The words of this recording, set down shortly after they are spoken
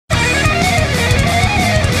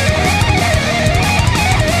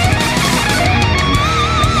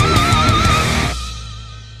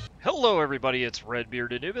everybody, it's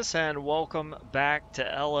Redbeard Anubis, and welcome back to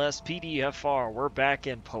LSPDFR. We're back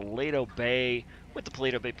in Paleto Bay with the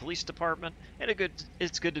Paleto Bay Police Department, and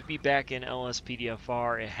it's good to be back in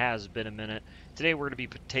LSPDFR. It has been a minute. Today we're going to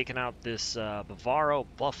be taking out this Bavaro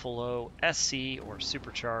Buffalo SC, or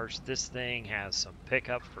Supercharged. This thing has some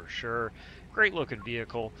pickup for sure. Great looking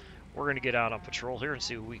vehicle. We're going to get out on patrol here and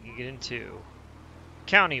see what we can get into.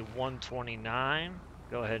 County 129.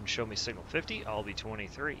 Go ahead and show me signal 50. I'll be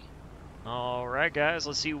 23. Alright guys,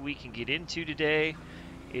 let's see what we can get into today.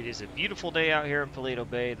 It is a beautiful day out here in Paleto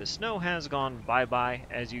Bay. The snow has gone bye-bye,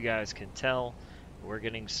 as you guys can tell. We're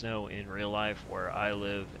getting snow in real life where I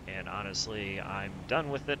live, and honestly, I'm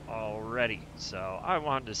done with it already. So I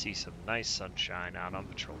wanted to see some nice sunshine out on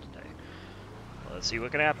patrol today. Let's see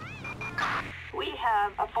what can happen. We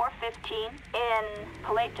have a 415 in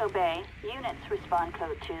Paleto Bay. Units respond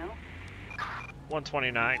code 2.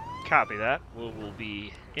 129, copy that. We'll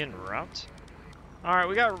be en route. Alright,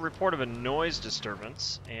 we got a report of a noise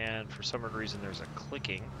disturbance, and for some odd reason there's a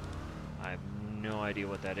clicking. I have no idea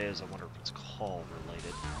what that is. I wonder if it's call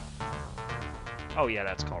related. Oh yeah,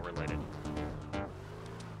 that's call related.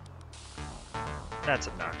 That's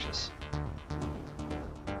obnoxious.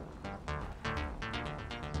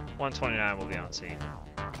 129 will be on scene.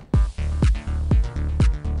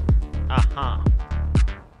 Aha.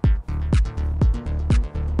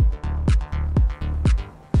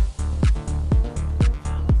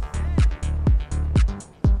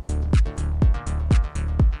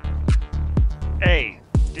 Hey,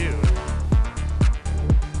 dude.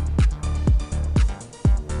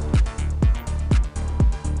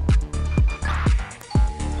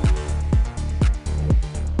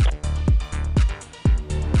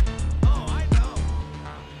 Oh, I know.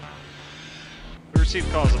 We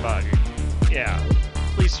received calls about you. Yeah.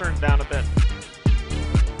 Please turn it down a bit.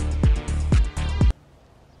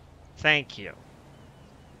 Thank you.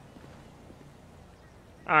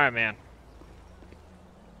 Alright, man.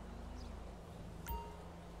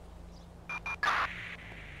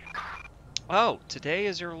 Oh, today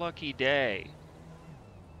is your lucky day.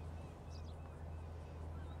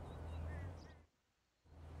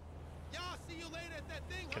 Yeah, I'll see you later at that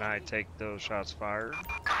thing. Can I take those shots fired?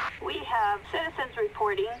 We have citizens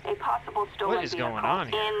reporting a possible stolen What is vehicle going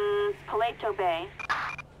on here? in Paleto Bay.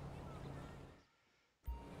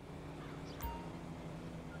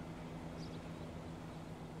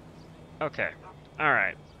 Okay.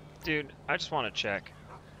 Alright. Dude, I just want to check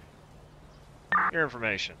your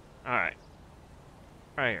information. Alright.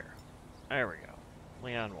 Right here. There we go.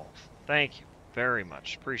 Leon Wolf. Thank you very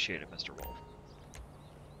much. Appreciate it, Mr. Wolf.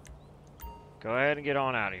 Go ahead and get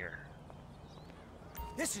on out of here.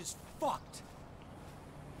 This is fucked.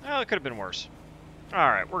 Well, it could have been worse.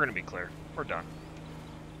 Alright, we're going to be clear. We're done.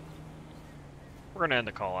 We're going to end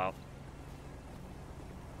the call out.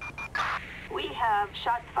 We have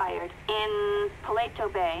shots fired in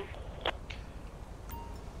Paleto Bay.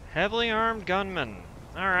 Heavily armed gunman.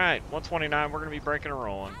 Alright, 129, we're going to be breaking and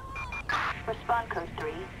rolling. Respond code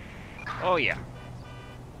 3. Oh, yeah.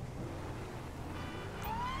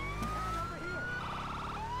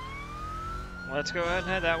 Let's go ahead and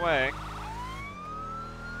head that way.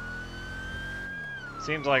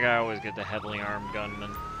 Seems like I always get the heavily armed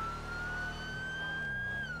gunman.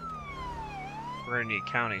 We're going to need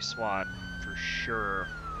county SWAT for sure.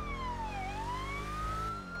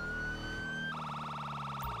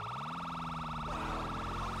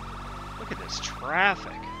 Look at this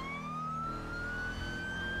traffic.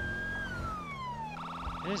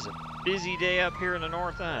 It is a busy day up here in the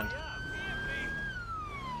north end.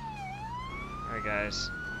 Alright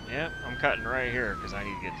guys. Yep, I'm cutting right here because I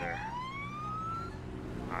need to get there.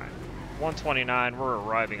 Alright. 129, we're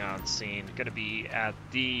arriving on scene. Gonna be at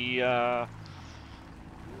the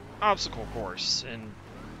obstacle course in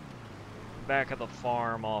back of the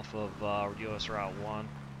farm off of US Route 1.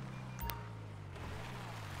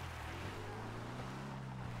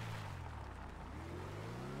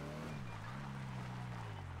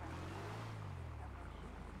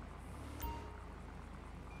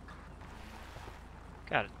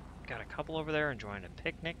 Got a couple over there enjoying a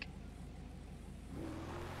picnic.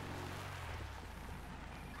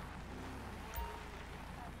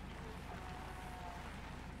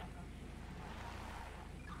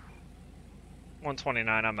 $129,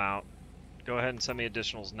 I'm out. Go ahead and send me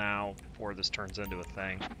additionals now before this turns into a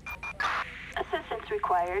thing. Assistance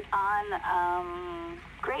required on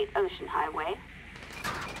Great Ocean Highway.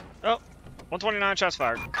 Oh, 129, shots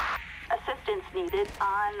fired. Assistance needed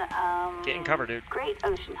on Get in cover, dude. Great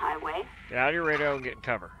Ocean Highway. Get out of your radio and get in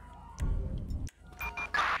cover.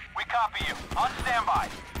 We copy you. On standby.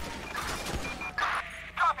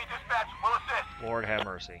 Copy, dispatch. Dispatch, we'll assist. Lord have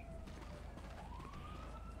mercy.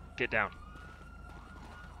 Get down.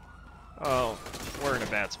 Oh, we're in a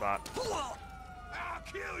bad spot. I'll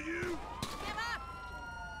kill you!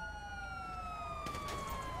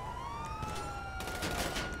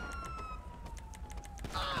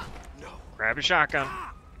 No. Grab your shotgun.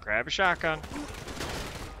 Grab your shotgun.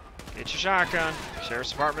 Get your shotgun.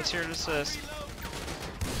 Sheriff's Department's here to assist.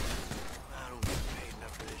 I don't get paid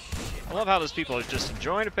enough for this shit. I love how those people are just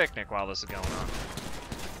enjoying a picnic while this is going on.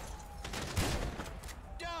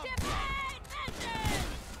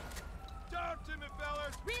 Talk to me,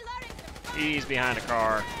 fellas. He's behind a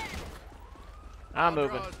car. I'm I'll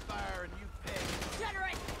moving. draw his fire and you pay.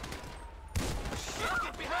 Shit,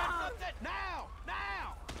 get behind something! Now!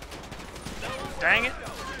 Now! Dang it.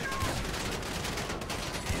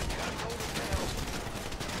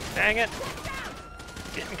 Dang it.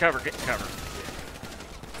 Get in cover, get in cover.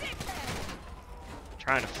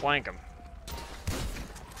 Trying to flank him.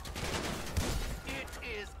 It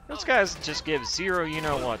is Those guys just give zero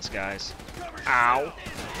you-know-whats, guys. Ow.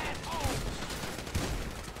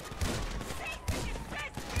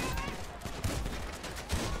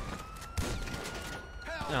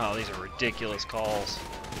 Oh, these are ridiculous calls.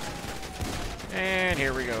 And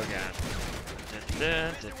here we go again.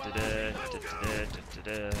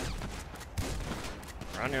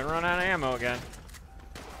 Run out of ammo again.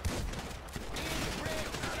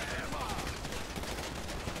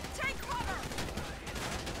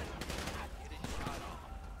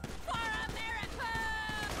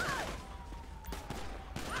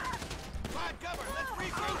 find cover. Let's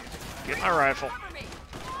regroup. Get my rifle.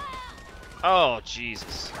 Oh,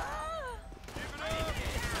 Jesus.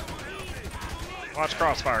 Watch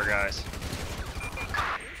crossfire, guys.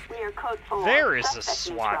 We are code 4. There is a Suspect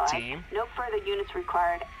SWAT neutralized. team. No further units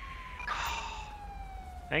required.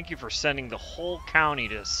 Thank you for sending the whole county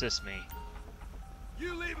to assist me.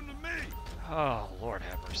 You leave him to me. Oh, Lord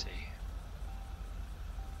have mercy.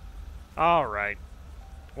 Alright.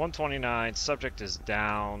 129, subject is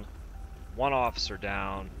down. One officer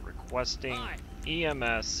down. Requesting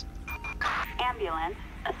EMS. Ambulance.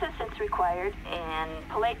 Assistance required in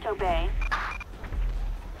Paleto Bay.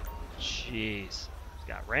 Jeez. He's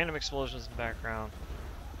got random explosions in the background.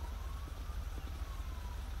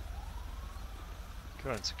 Go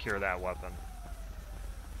ahead and secure that weapon.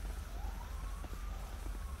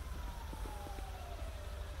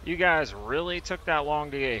 You guys really took that long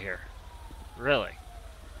to get here. Really.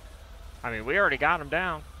 I mean, we already got him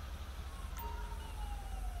down.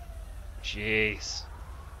 Jeez.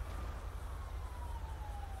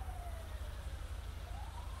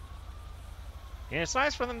 Yeah, it's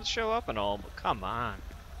nice for them to show up and all, but come on.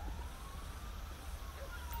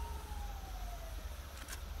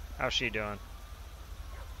 How's she doing?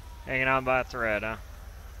 Hanging on by a thread, huh?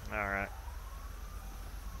 Alright.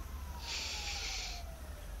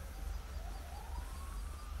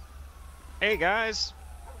 Hey guys,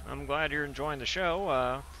 I'm glad you're enjoying the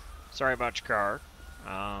show. Sorry about your car.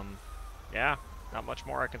 Yeah, not much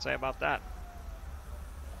more I can say about that.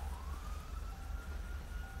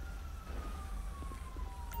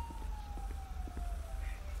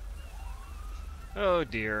 Oh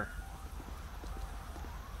dear.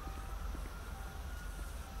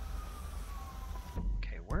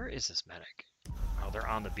 Okay, where is this medic? Oh, they're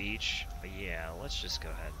on the beach. But yeah, let's just go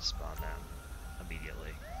ahead and spawn them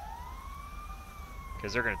immediately.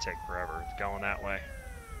 Because they're going to take forever going that way.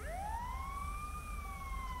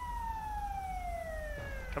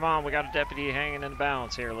 Come on, we got a deputy hanging in the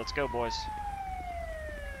balance here. Let's go, boys.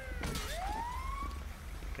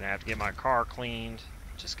 Gonna have to get my car cleaned.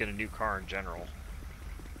 Just get a new car in general.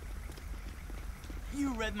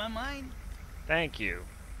 You read my mind. Thank you.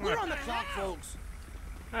 We're on the clock, folks.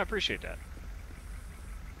 I appreciate that.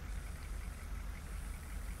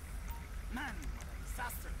 Man, what a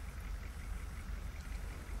disaster.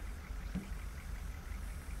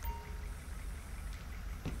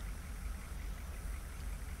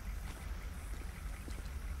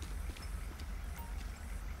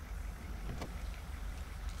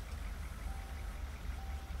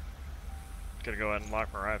 Gonna go ahead and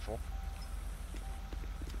lock my rifle.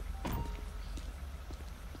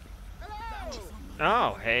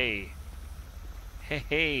 Oh, hey. Hey,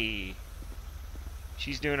 hey.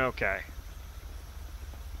 She's doing okay.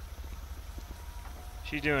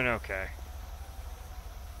 She's doing okay.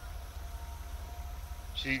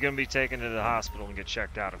 She's gonna be taken to the hospital and get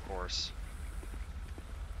checked out, of course.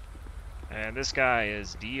 And this guy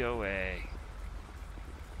is DOA.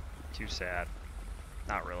 Too sad.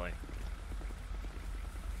 Not really.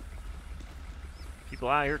 People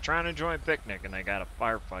out here trying to enjoy a picnic and they got a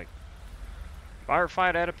firefight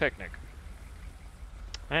Firefight at a picnic.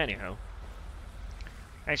 Anyhow.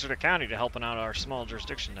 Thanks for the county to helping out our small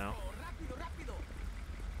jurisdiction now.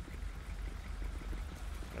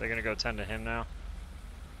 Are they gonna go tend to him now?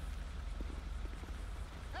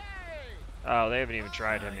 Oh, they haven't even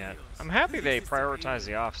tried him yet. I'm happy they prioritize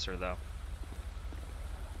the officer, though.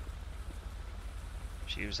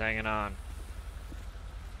 She was hanging on.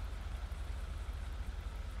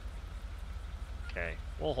 Okay,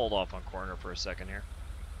 we'll hold off on coroner for a second here.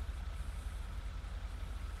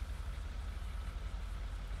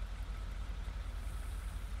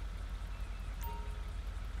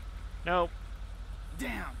 Nope.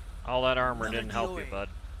 Damn. All that armor Another didn't help you, DOA. bud.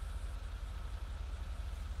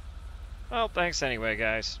 Well, thanks anyway,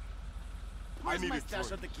 guys. Where's my needed stash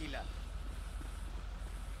three. of tequila?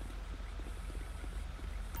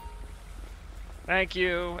 Thank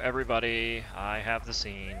you, everybody. I have the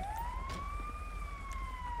scene.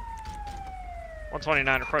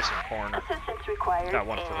 129 requesting coroner. Assistance required Got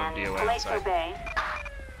one for in DOA Paleto outside. Bay.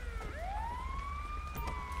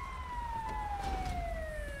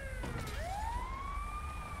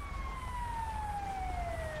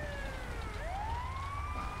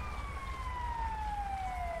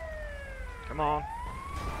 Come on.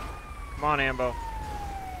 Come on, Ambo.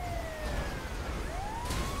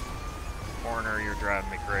 Coroner, you're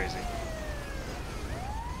driving me crazy.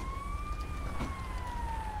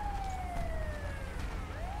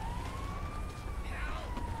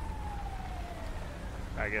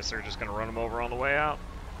 I guess they're just gonna run him over on the way out.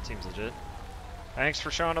 Seems legit. Thanks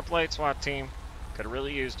for showing up late, SWAT team. Could have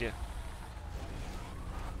really used you.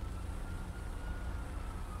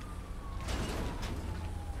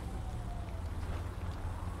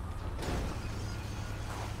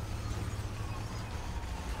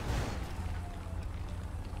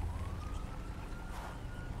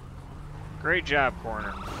 Great job,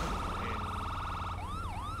 coroner.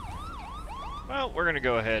 Well, we're gonna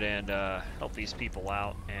go ahead and help these people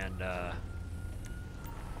out and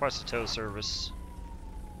request a tow service.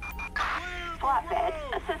 Flatbed.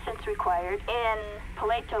 Assistance required in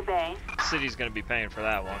Paleto Bay. The city's gonna be paying for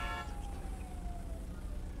that one.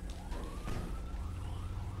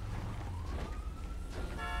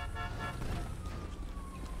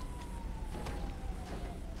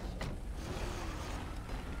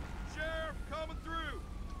 Sheriff, coming through.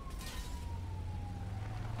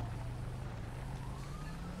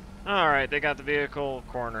 Alright, they got the vehicle,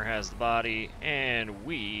 coroner has the body, and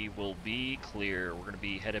we will be clear. We're gonna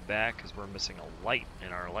be headed back because we're missing a light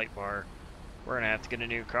in our light bar. We're gonna have to get a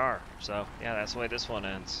new car. So, yeah, that's the way this one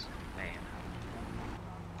ends. Man.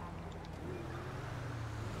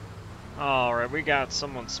 Alright, we got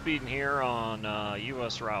someone speeding here on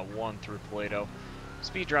US Route 1 through Paleto.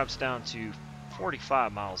 Speed drops down to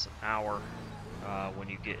 45 miles an hour when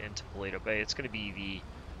you get into Paleto Bay. It's going to be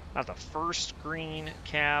not the first green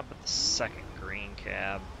cab, but the second green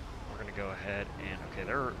cab. We're going to go ahead and, okay,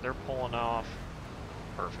 they're pulling off.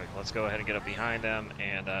 Perfect. Let's go ahead and get up behind them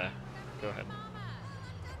and go ahead and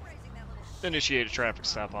initiate a traffic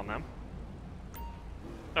stop on them.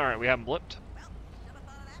 Alright, we have them blipped.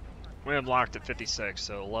 We have them locked at 56,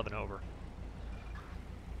 so 11 over.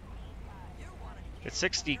 It's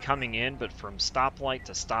 60 coming in, but from stoplight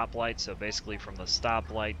to stoplight, so basically from the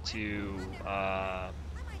stoplight to,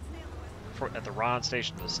 at the Ron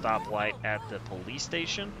station to the stoplight at the police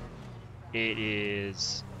station, it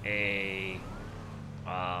is a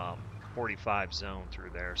 45 zone through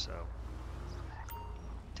there, so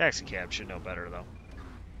taxi cab should know better though.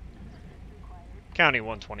 County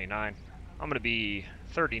 129. I'm going to be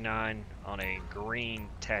 39 on a green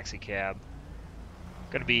taxi cab.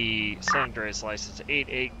 Going to be San Andreas license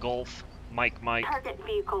 88 Golf Mike Target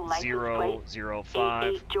vehicle license plate 005.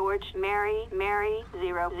 88 George Mary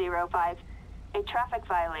 005. A traffic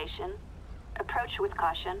violation. Approach with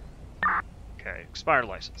caution. Okay, expired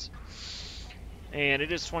license. And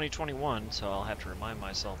it is 2021, so I'll have to remind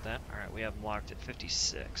myself that. Alright, we have them locked at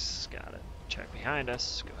 56. Got it. Check behind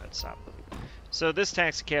us. Go ahead, stop. So this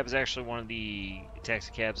taxi cab is actually one of the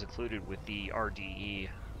taxi cabs included with the RDE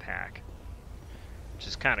pack. Which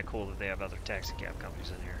is kind of cool that they have other taxi cab companies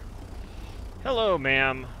in here. Hello,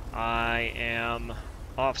 ma'am. I am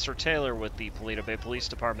Officer Taylor with the Paleto Bay Police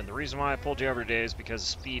Department. The reason why I pulled you over today is because of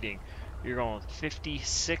speeding. You're going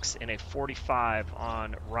 56 and a 45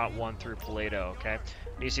 on Route 1 through Paleto, okay?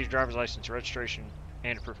 Need to see your driver's license, registration,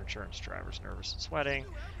 and proof of insurance. Driver's nervous and sweating.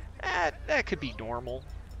 That could be normal.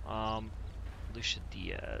 Lucia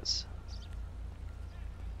Diaz.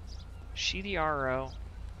 She the RO?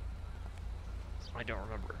 I don't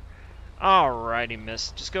remember. Alrighty,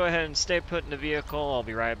 miss. Just go ahead and stay put in the vehicle. I'll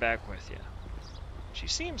be right back with you. She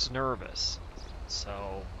seems nervous.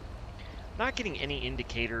 so not getting any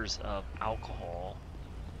indicators of alcohol.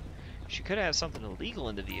 She could have something illegal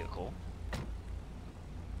in the vehicle.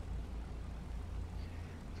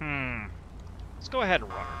 Let's go ahead and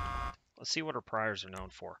run her. Let's see what her priors are known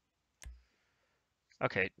for.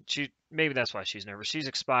 Okay, maybe that's why she's nervous. She's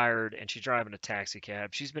expired, and she's driving a taxi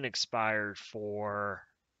cab. She's been expired for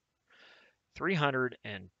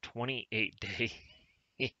 328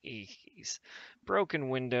 days. Broken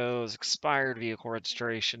windows, expired vehicle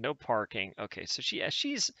registration, no parking. Okay, so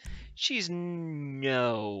she's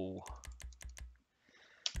no.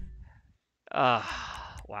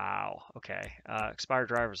 Wow. Okay. Expired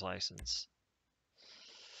driver's license.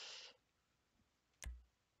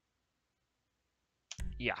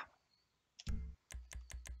 Yeah.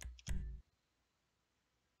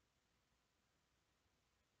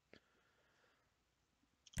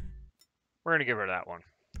 We're gonna give her that one.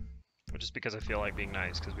 Just because I feel like being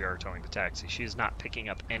nice, because we are towing the taxi. She is not picking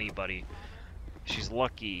up anybody. She's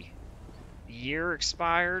lucky. Year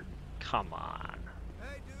expired? Come on.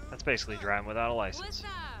 That's basically driving without a license.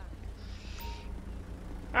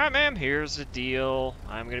 Alright, ma'am, here's the deal.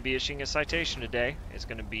 I'm going to be issuing a citation today. It's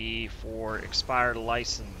going to be for expired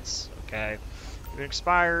license, okay? You've been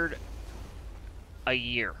expired a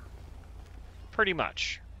year. Pretty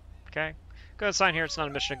much, okay? Go ahead and sign here. It's not a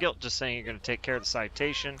admission of guilt, just saying you're going to take care of the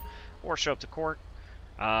citation or show up to court.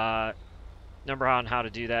 Number on how to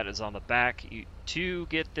do that is on the back. To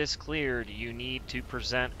get this cleared, you need to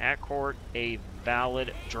present at court a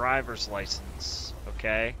valid driver's license,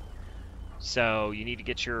 okay? So you need to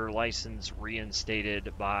get your license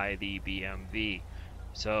reinstated by the BMV.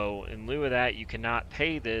 So in lieu of that, you cannot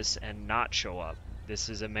pay this and not show up. This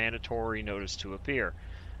is a mandatory notice to appear.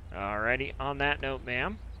 Alrighty, on that note,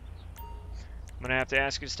 ma'am, I'm gonna have to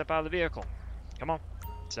ask you to step out of the vehicle. Come on,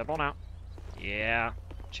 step on out. Yeah,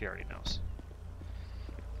 she already knows.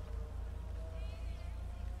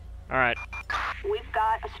 Alright. We've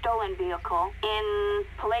got a stolen vehicle in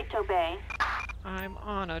Paleto Bay. I'm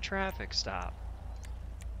on a traffic stop.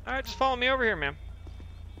 Alright, just follow me over here, ma'am.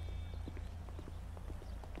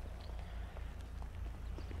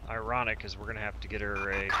 Ironic, because we're going to have to get her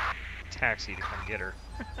a taxi to come get her.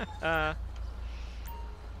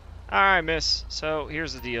 Alright, miss. So,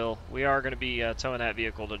 here's the deal. We are going to be towing that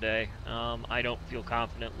vehicle today. I don't feel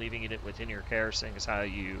confident leaving it within your care, seeing as how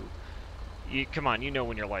you come on, you know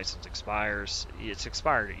when your license expires. It's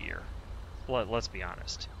expired a year. Let's be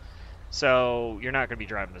honest. So you're not going to be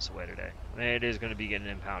driving this away today. It is going to be getting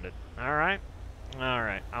impounded. All right. All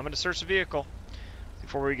right. I'm going to search the vehicle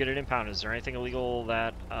before we get it impounded. Is there anything illegal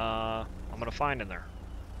that I'm going to find in there?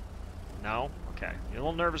 No? Okay. You're a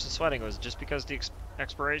little nervous and sweating. Was it just because of the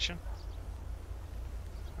expiration?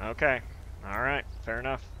 Okay. All right. Fair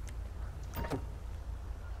enough.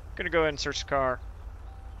 Going to go ahead and search the car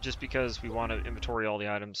just because we want to inventory all the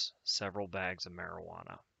items. Several bags of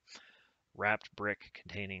marijuana. Wrapped brick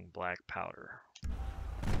containing black powder.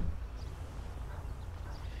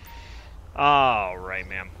 Alright,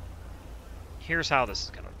 ma'am. Here's how this is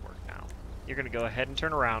going to work now. You're going to go ahead and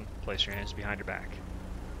turn around, place your hands behind your back.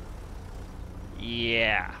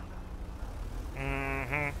 Yeah.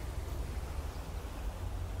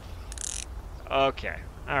 Okay.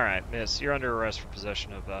 Alright, miss. You're under arrest for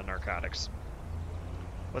possession of narcotics.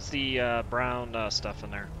 What's the brown stuff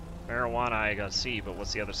in there? Marijuana I got see, but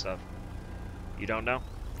what's the other stuff? You don't know?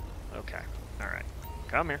 Okay. Alright.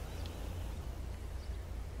 Come here.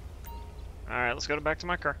 Alright, let's go back to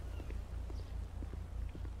my car.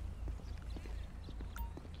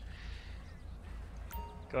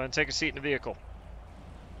 Go ahead and take a seat in the vehicle.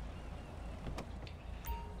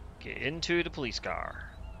 Get into the police car.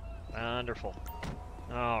 Wonderful.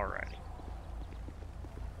 Alrighty.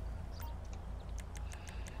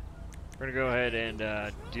 We're gonna go ahead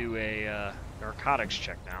and do a narcotics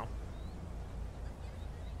check now.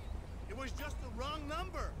 It was just the wrong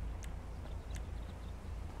number.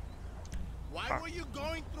 Why were you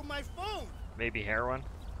going through my phone? Maybe heroin?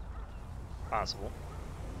 Possible.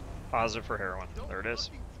 Positive for heroin. There it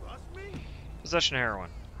is. Trust me? Possession of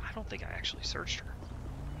heroin. I don't think I actually searched her.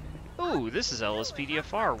 Ooh, this is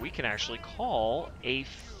LSPDFR. We can actually call a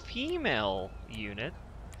female unit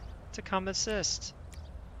to come assist.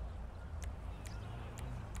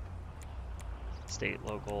 State,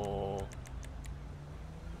 local.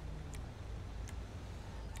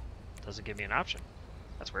 Doesn't give me an option.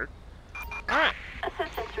 That's weird. Alright.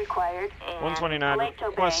 Assistance required in 129 Paleto Bay.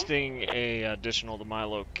 requesting a additional to my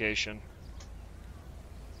location.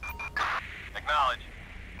 Acknowledge.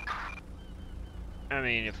 I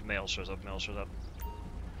mean, if a male shows up, male shows up.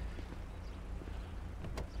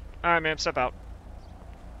 Alright, ma'am, step out.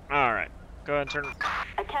 Alright. Go ahead and turn.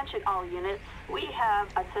 Attention all units. We have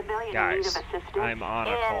a civilian in need of Guys, assistance I'm on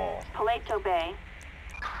a in call. Paleto Bay.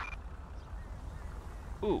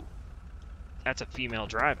 Ooh, that's a female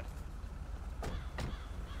driving.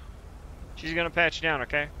 She's gonna pat you down,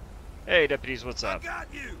 okay? Hey, deputies, what's I up? got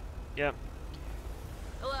you. Yep.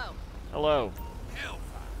 Hello. Hello. Hellfire.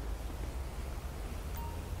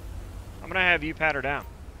 I'm gonna have you pat her down.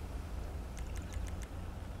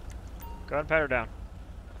 Go ahead and pat her down.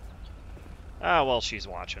 Ah, well, she's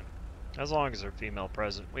watching. As long as they're female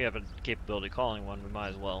present, we have a capability of calling one, we might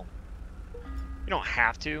as well. You don't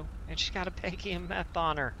have to, and she's got a Peggy and meth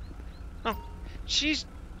on her. Huh. She's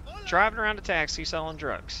driving around a taxi selling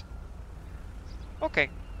drugs. Okay.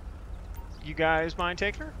 You guys mind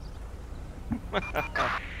taking her?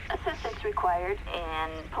 Assistance required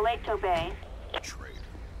in Paleto Bay. Traitor.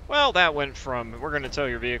 Well, that went from we're going to tow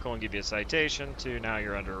your vehicle and give you a citation to now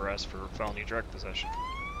you're under arrest for felony drug possession.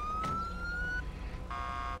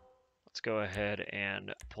 Let's go ahead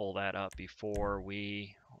and pull that up before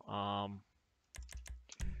we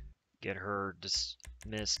get her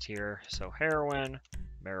dismissed here. So heroin,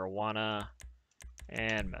 marijuana,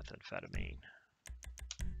 and methamphetamine.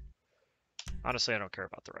 Honestly, I don't care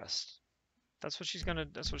about the rest. That's what she's gonna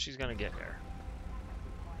get there.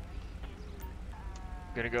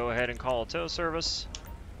 Gonna go ahead and call a tow service.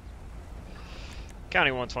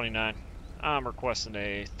 County 129. I'm requesting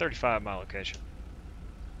a 35-mile location.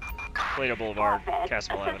 Paleto Boulevard,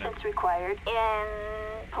 Castle Avenue. Assistance required in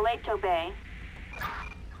Paleto Bay.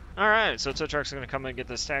 Alright, so tow trucks are going to come and get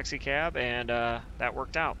this taxi cab, and that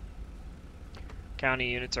worked out.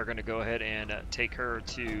 County units are going to go ahead and take her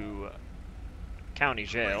to county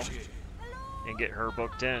jail and get her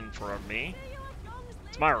booked in from me.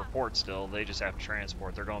 It's my report still, they just have to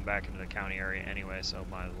transport. They're going back into the county area anyway, so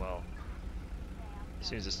might as well. As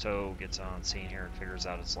soon as this tow gets on scene here and figures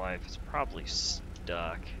out its life, it's probably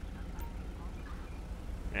stuck.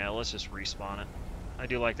 Yeah, let's just respawn it. I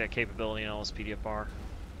do like that capability in LSPDFR.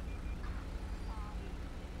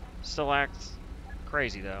 Still acts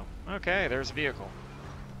crazy though. Okay, there's a vehicle.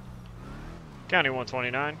 County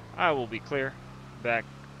 129, I will be clear. Back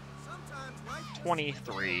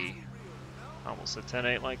 23. Almost a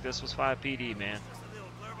 10-8 like this was 5 PD, man.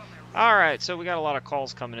 Alright, so we got a lot of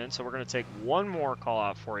calls coming in, so we're going to take one more call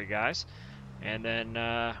out for you guys. And then,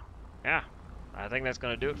 yeah, I think that's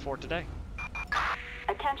going to do it for today.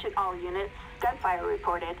 Attention all units. Gunfire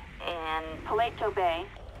reported in Paleto Bay.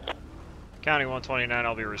 County 129,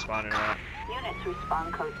 I'll be responding to that. Units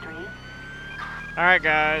respond code 3. Alright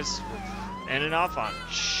guys, ending off on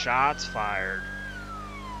shots fired.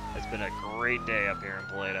 It's been a great day up here in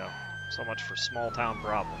Paleto. So much for small town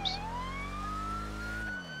problems.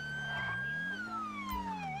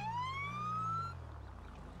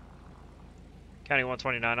 County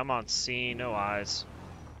 129, I'm on scene, no eyes.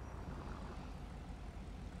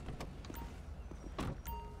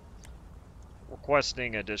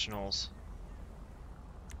 Requesting additionals.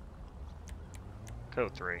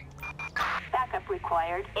 Code 3. Backup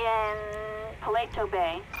required in Paleto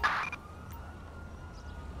Bay.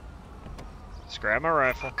 Just grab my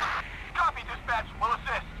rifle. Copy, dispatch. We'll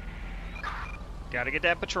assist. Gotta get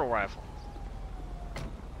that patrol rifle.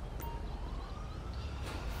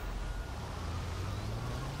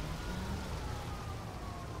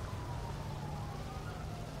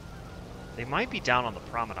 They might be down on the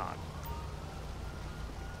promenade.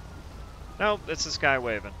 Nope, it's this guy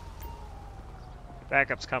waving.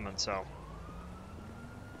 Backup's coming, so.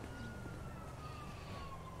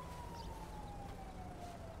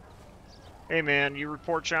 Hey man, you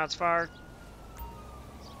report shots fired?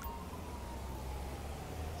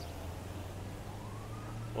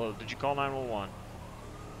 Well, did you call 911?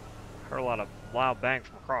 Heard a lot of loud bang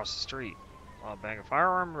from across the street. Loud bang of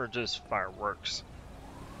firearm or just fireworks?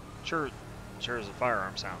 Sure is a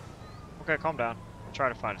firearm sound. Okay, calm down. I'll try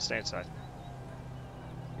to find it. Stay inside.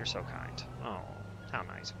 You're so kind. Oh, how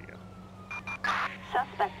nice of you.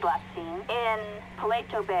 Suspect last seen in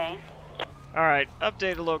Paleto Bay. Alright,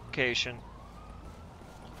 updated location.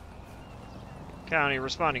 County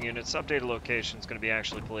responding units, updated location is going to be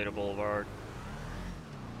actually Paleto Boulevard.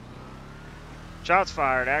 Shots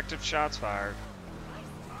fired, active shots fired.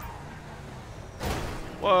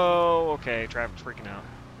 Whoa, okay, traffic's freaking out.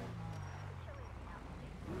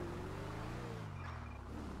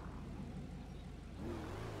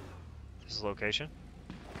 This is location.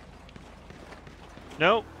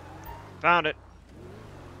 Nope. Found it.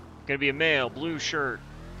 Gonna be a male, blue shirt,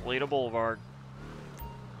 Paleto Boulevard.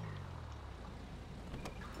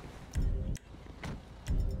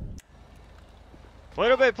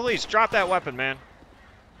 Paleto Bay Police, drop that weapon, man.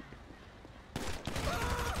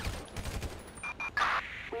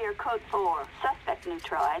 4. Suspect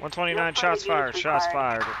neutralized. 129, No further shots fired, units shots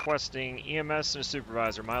required. fired. Requesting EMS and a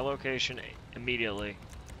supervisor. My location immediately.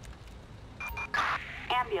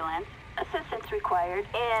 Ambulance. Assistance required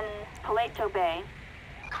in Paleto Bay.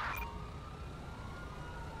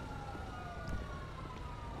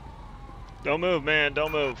 Don't move, man,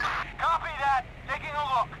 don't move. Copy that. Taking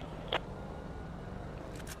a look.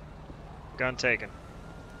 Gun taken.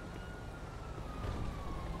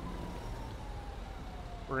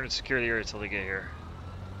 We're gonna secure the area until they get here.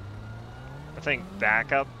 I think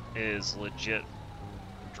backup is legit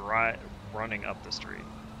running up the street.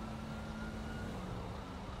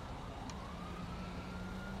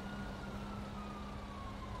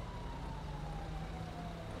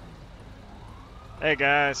 Hey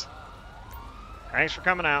guys, thanks for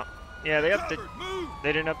coming out. Yeah, they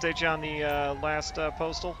didn't update you on the last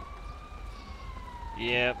postal.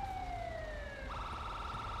 Yep.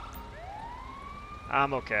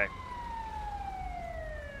 I'm okay.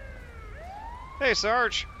 Hey,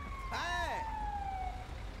 Sarge. Hey.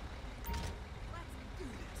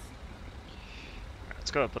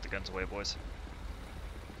 Let's go ahead and put the guns away, boys.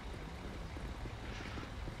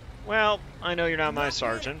 Well, I know you're not my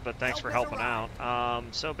sergeant, but thanks for helping out.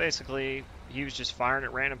 So basically, he was just firing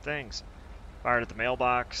at random things. Fired at the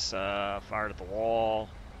mailbox, fired at the wall.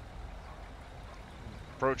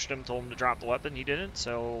 Approached him, told him to drop the weapon. He didn't,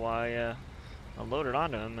 so I unloaded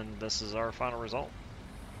onto him, and this is our final result.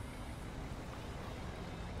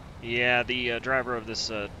 Yeah, the driver of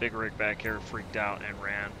this big rig back here freaked out and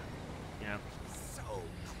ran. Yeah. So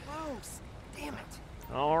close. Damn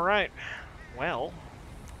it. All right. Well.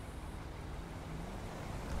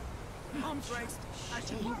 Pump brakes. I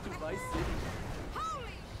should move to Vice City. Holy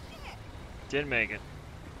shit! Didn't make it.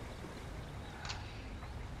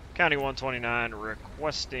 County 129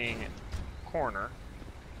 requesting coroner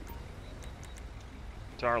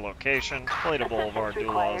to our location, Paleto Boulevard,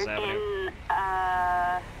 Assistance Dulas required Avenue. in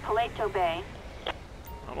Paleto Bay.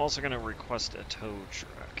 I'm also going to request a tow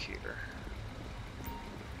truck here.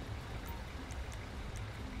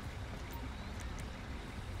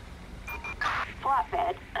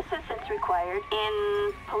 Flatbed. Assistance required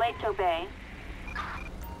in Paleto Bay.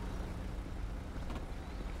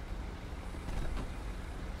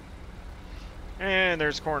 And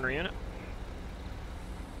there's coroner unit.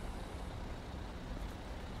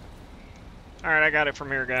 Alright, I got it from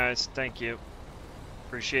here, guys. Thank you.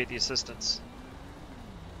 Appreciate the assistance.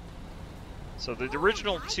 So the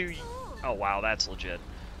original two... Oh, wow, that's legit.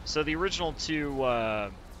 So the original two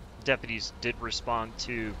deputies did respond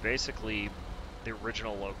to basically the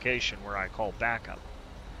original location where I called backup.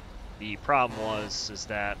 The problem is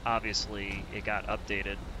that obviously it got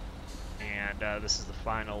updated, and this is the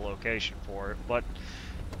final location for it. But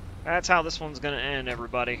that's how this one's going to end,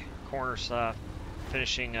 everybody. Coroner's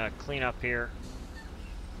finishing cleanup here.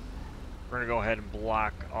 We're going to go ahead and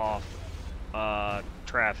block off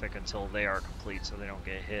traffic until they are complete so they don't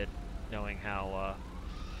get hit, knowing how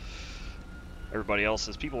everybody else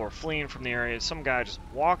is. People are fleeing from the area. Some guy just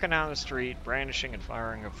walking down the street, brandishing and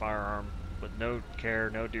firing a firearm with no care,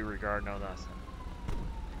 no due regard, no nothing.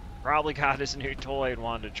 Probably got his new toy and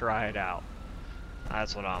wanted to try it out.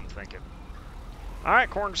 That's what I'm thinking. Alright,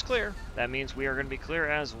 coroner's clear. That means we are going to be clear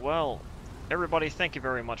as well. Everybody, thank you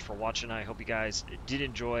very much for watching. I hope you guys did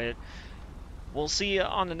enjoy it. We'll see you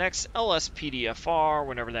on the next LSPDFR,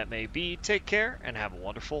 whenever that may be. Take care and have a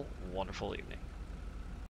wonderful, wonderful evening.